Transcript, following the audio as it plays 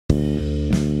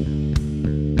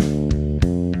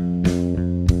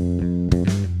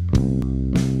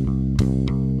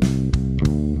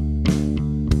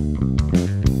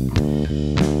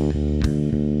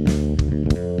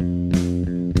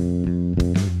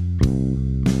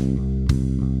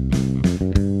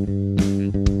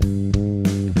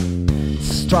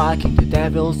striking the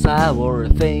devil's hour,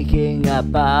 thinking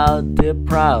about the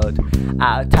proud.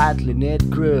 A tightly knit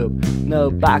group,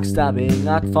 no backstabbing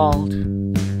at fault.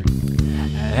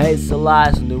 Hates the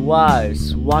lies and the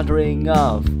wise, wandering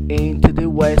off into the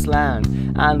wasteland,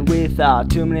 and without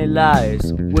too many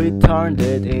lies, we turned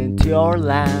it into our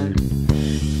land.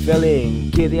 Feeling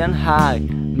giddy and high,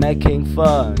 making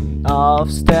fun of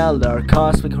stellar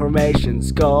cosmic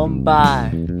formations gone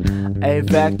by. A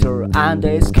vector and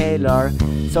a scalar,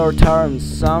 short terms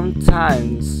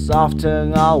sometimes,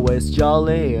 often always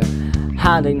jolly,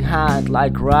 hand in hand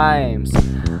like rhymes,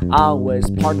 always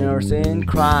partners in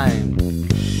crime.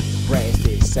 Raise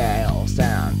the sails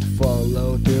and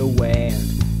follow the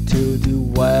wind to the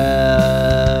west.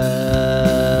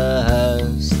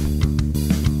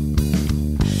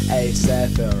 A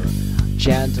Zephyr,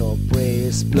 gentle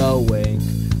breeze blowing,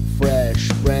 fresh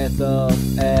breath of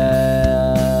air.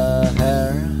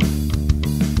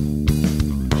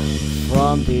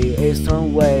 From the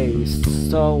eastern wastes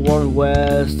toward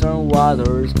western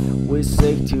waters, we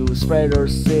seek to spread our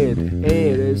seed.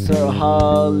 It is our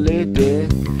holiday.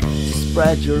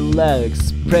 Spread your legs,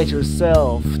 spread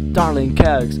yourself, darling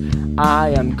cakes.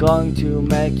 I am going to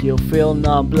make you feel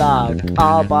non-black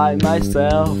all by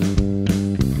myself.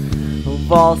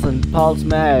 Waltz and pulse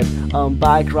mad, on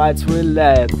bike rides we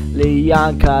led.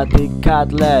 Lianka the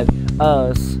cat led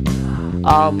us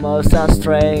almost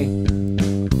astray.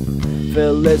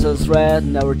 Felicia's red,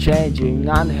 never changing.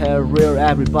 On her rear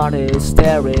everybody is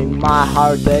staring. My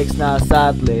heart aches now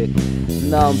sadly,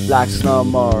 non-blacks no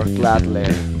more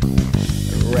gladly.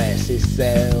 Raise the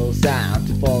sails and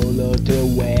follow the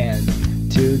wind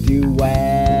to the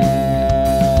west.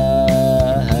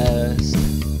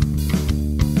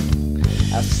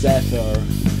 A Zephyr,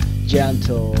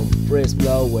 gentle breeze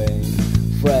blowing,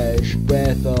 fresh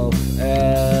breath of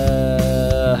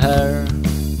air.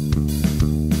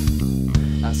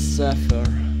 A Zephyr,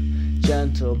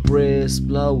 gentle breeze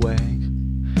blowing,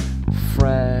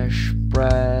 fresh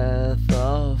breath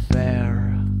of air.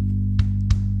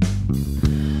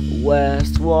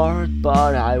 Westward,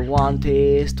 but I want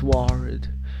eastward,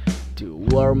 to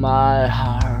where my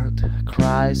heart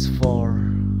cries for.